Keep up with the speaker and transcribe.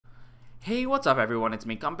Hey, what's up everyone, it's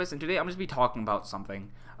me Compass, and today I'm just be talking about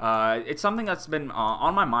something. It's something that's been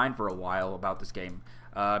on my mind for a while about this game.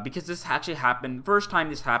 Because this actually happened, first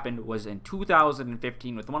time this happened was in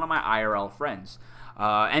 2015 with one of my IRL friends.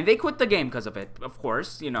 And they quit the game because of it, of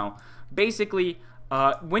course, you know. Basically,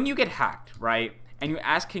 when you get hacked, right, and you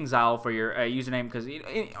ask Kingsisle for your username, because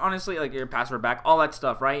honestly, like your password back, all that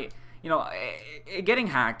stuff, right? You know, getting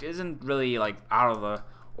hacked isn't really like out of the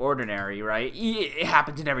ordinary, right? It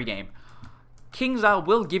happens in every game. Kingsisle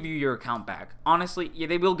will give you your account back. Honestly, yeah,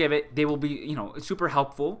 they will give it. They will be, you know, super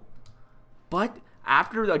helpful. But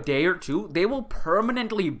after a day or two, they will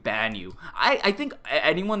permanently ban you. I think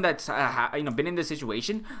anyone that's been in this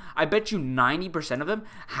situation, I bet you 90% of them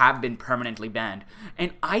have been permanently banned.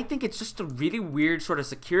 And I think it's just a really weird sort of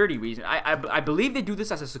security reason. I believe they do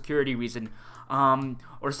this as a security reason,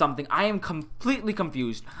 or something. I am completely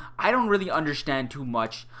confused. I don't really understand too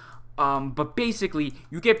much. But basically,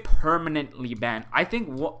 you get permanently banned. I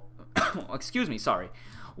think excuse me, sorry.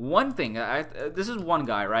 One thing, this is one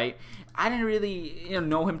guy, right? I didn't really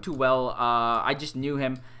know him too well. I just knew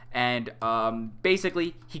him, and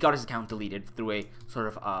basically, he got his account deleted through a sort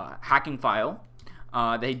of hacking file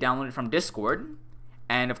that he downloaded from Discord.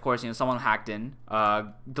 And of course, someone hacked in,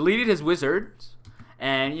 deleted his wizards.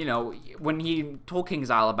 And when he told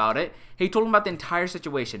Kingsisle about it, he told him about the entire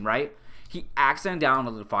situation, right? He accidentally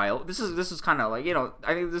downloaded the file. This is kind of like,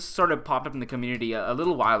 I think this sort of popped up in the community a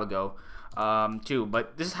little while ago, too.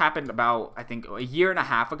 But this happened about, I think, a year and a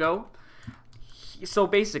half ago. So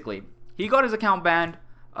basically, he got his account banned,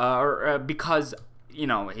 because, he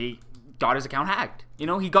got his account hacked. He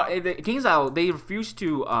got Kingsisle. They refused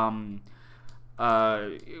to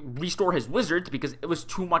restore his wizards because it was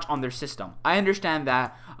too much on their system. I understand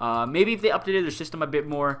that. Maybe if they updated their system a bit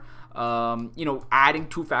more, adding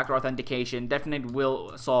two-factor authentication definitely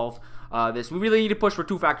will solve this. We really need to push for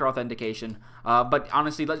two-factor authentication, but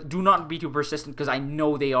honestly, do not be too persistent, because I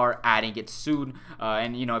know they are adding it soon,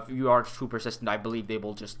 and if you are too persistent, I believe they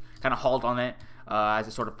will just kind of halt on it as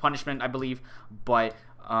a sort of punishment, I believe. But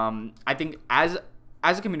I think as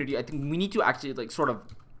a community, I think we need to actually sort of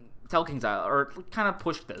tell Kingsisle, or kind of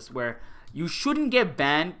push this, where you shouldn't get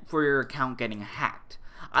banned for your account getting hacked.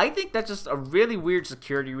 I think that's just a really weird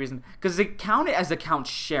security reason, because they count it as account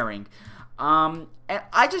sharing. And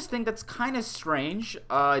I just think that's kind of strange,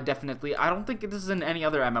 definitely. I don't think this is in any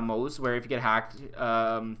other MMOs, where if you get hacked,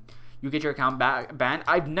 you get your account banned.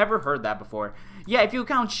 I've never heard that before. Yeah, if you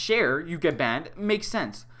account share, you get banned. Makes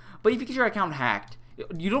sense. But if you get your account hacked,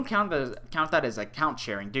 you don't count that as account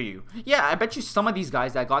sharing, do you? Yeah, I bet you some of these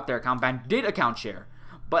guys that got their account banned did account share.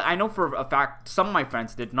 But I know for a fact some of my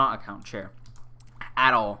friends did not account share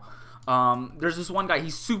at all. There's this one guy,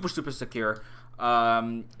 he's super secure.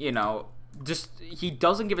 He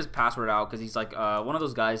doesn't give his password out, because he's like one of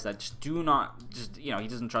those guys that just he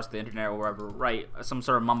doesn't trust the internet or whatever, right? Some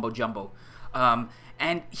sort of mumbo jumbo.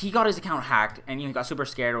 And he got his account hacked, and he got super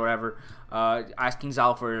scared or whatever. Asked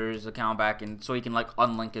Kingsisle for his account back, and so he can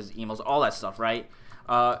unlink his emails, all that stuff, right?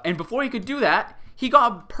 And before he could do that, he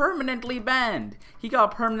got permanently banned.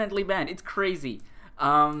 It's crazy.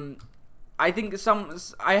 I think there's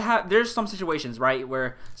some situations, right,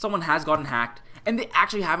 where someone has gotten hacked and they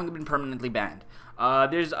actually haven't been permanently banned.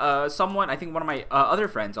 There's someone, I think one of my other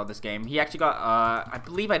friends on this game, he actually got I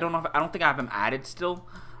don't think I have him added still,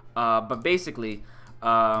 but basically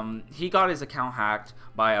he got his account hacked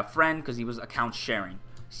by a friend because he was account sharing,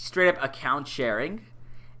 straight up account sharing,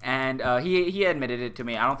 and he admitted it to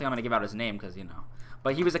me. I don't think I'm gonna give out his name, because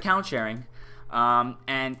but he was account sharing.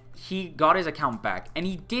 And he got his account back, and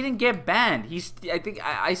he didn't get banned. I think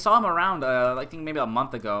I saw him around, I think maybe a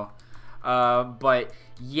month ago. But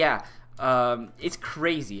yeah, it's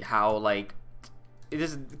crazy how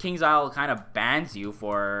this Kingsisle kind of bans you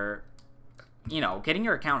for, getting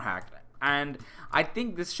your account hacked. And I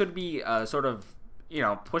think this should be sort of,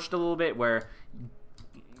 pushed a little bit, where,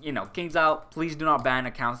 Kingsisle, please do not ban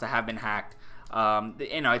accounts that have been hacked.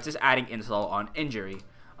 It's just adding insult on injury.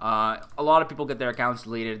 A lot of people get their accounts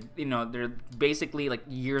deleted. They're basically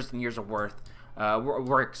years and years of work,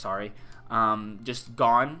 just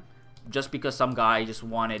gone, just because some guy just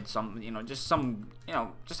wanted some,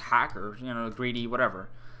 just hacker, greedy, whatever.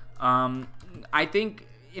 I think,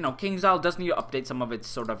 Kingsisle does need to update some of its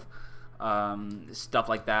sort of stuff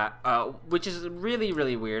like that, which is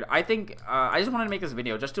really weird. I think I just wanted to make this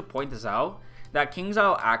video just to point this out, that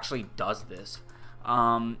Kingsisle actually does this.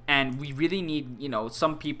 And we really need,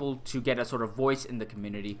 some people to get a sort of voice in the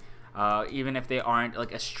community, even if they aren't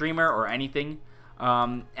a streamer or anything.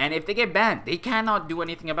 And if they get banned, they cannot do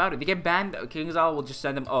anything about it. They get banned, Kingsisle will just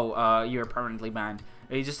send them, oh, you're permanently banned.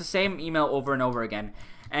 It's just the same email over and over again.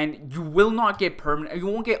 and you will not get permanent. You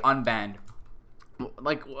won't get unbanned.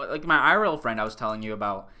 Like my IRL friend I was telling you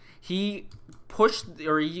about, he pushed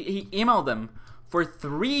or he emailed them for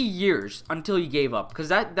 3 years until he gave up, because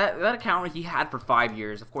that account he had for 5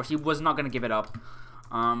 years. Of course, he was not gonna give it up.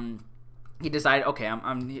 He decided, okay,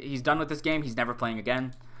 he's done with this game. He's never playing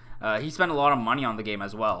again. He spent a lot of money on the game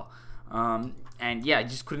as well, and yeah,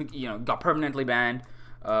 just couldn't, got permanently banned.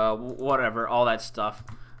 Whatever, all that stuff.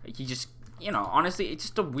 He just, honestly, it's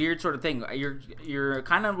just a weird sort of thing. You're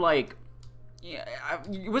kind of like, yeah,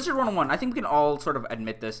 Wizard 101, I think we can all sort of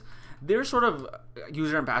admit this. Their sort of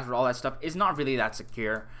user and password, all that stuff, is not really that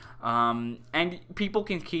secure. And people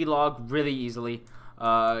can keylog really easily.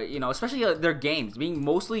 Especially their games being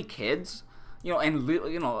mostly kids. And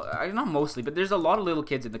not mostly, but there's a lot of little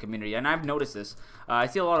kids in the community, and I've noticed this. I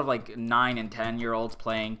see a lot of like 9 and 10-year-olds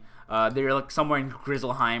playing. They're like somewhere in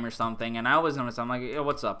Grizzleheim or something, and I always notice, I'm like, yo,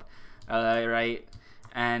 what's up, right?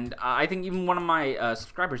 And I think even one of my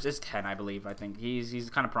subscribers is 10, I believe. I think he's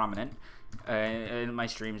kind of prominent in my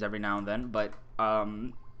streams every now and then. But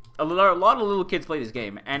a lot of little kids play this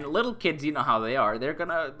game, and little kids, you know how they are. They're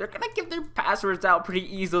gonna give their passwords out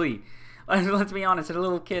pretty easily. Let's be honest, they're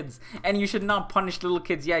little kids, and you should not punish little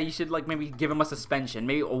kids. Yeah, you should like maybe give them a suspension,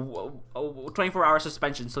 maybe a 24-hour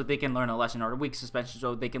suspension so they can learn a lesson, or a week suspension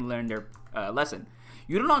so they can learn their lesson.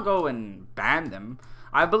 You do not go and ban them.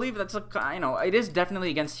 I believe that's it is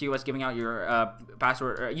definitely against TOS giving out your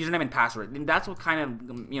password, username and password, and that's what kind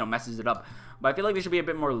of messes it up. But I feel like they should be a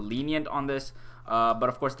bit more lenient on this. But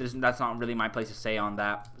of course, that's not really my place to say on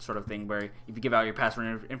that sort of thing, where if you give out your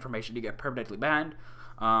password information, you get permanently banned.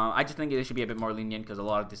 I just think they should be a bit more lenient, because a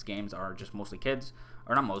lot of these games are just mostly kids,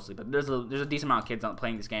 or not mostly, but there's a decent amount of kids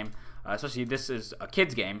playing this game. Especially this is a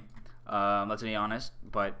kids game. Let's be honest,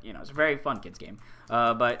 but it's a very fun kids game.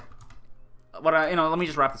 But let me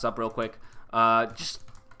just wrap this up real quick. Just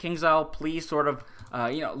Kingsisle, please sort of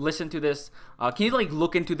listen to this. Can you like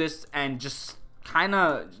look into this and just kind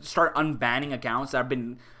of start unbanning accounts that have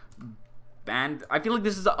been banned? I feel like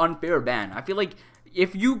this is an unfair ban. I feel like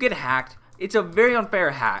if you get hacked, it's a very unfair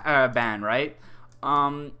ban, right?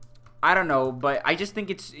 I don't know, but I just think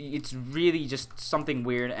it's really just something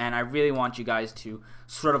weird, and I really want you guys to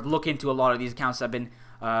sort of look into a lot of these accounts that have been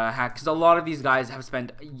hacked, because a lot of these guys have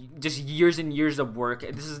spent just years and years of work.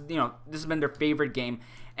 This has been their favorite game,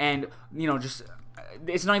 and just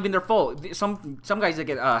it's not even their fault. Some guys that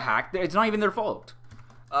get hacked, it's not even their fault.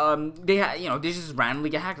 They just randomly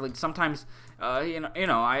get hacked. Like sometimes,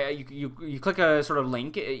 you click a sort of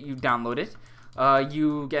link, you download it,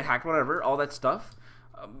 you get hacked, whatever, all that stuff.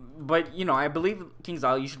 But I believe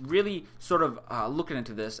Kingsisle, you should really sort of look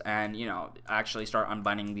into this and actually start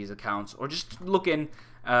unbanning these accounts, or just look in,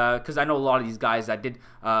 because I know a lot of these guys that did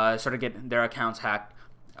sort of get their accounts hacked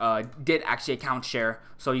did actually account share,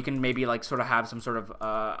 so you can maybe like sort of have some sort of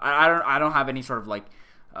I don't have any sort of like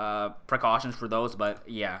precautions for those, but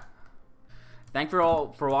yeah. Thank you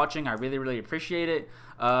all for watching. I really appreciate it.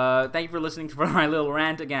 Thank you for listening to my little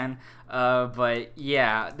rant again. But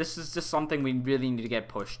yeah, this is just something we really need to get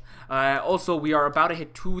pushed. Also, we are about to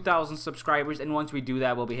hit 2,000 subscribers, and once we do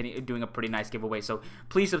that, we'll be doing a pretty nice giveaway. So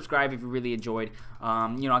please subscribe if you really enjoyed.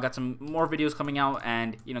 I got some more videos coming out,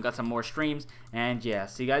 and got some more streams. And yeah,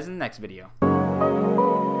 see you guys in the next video.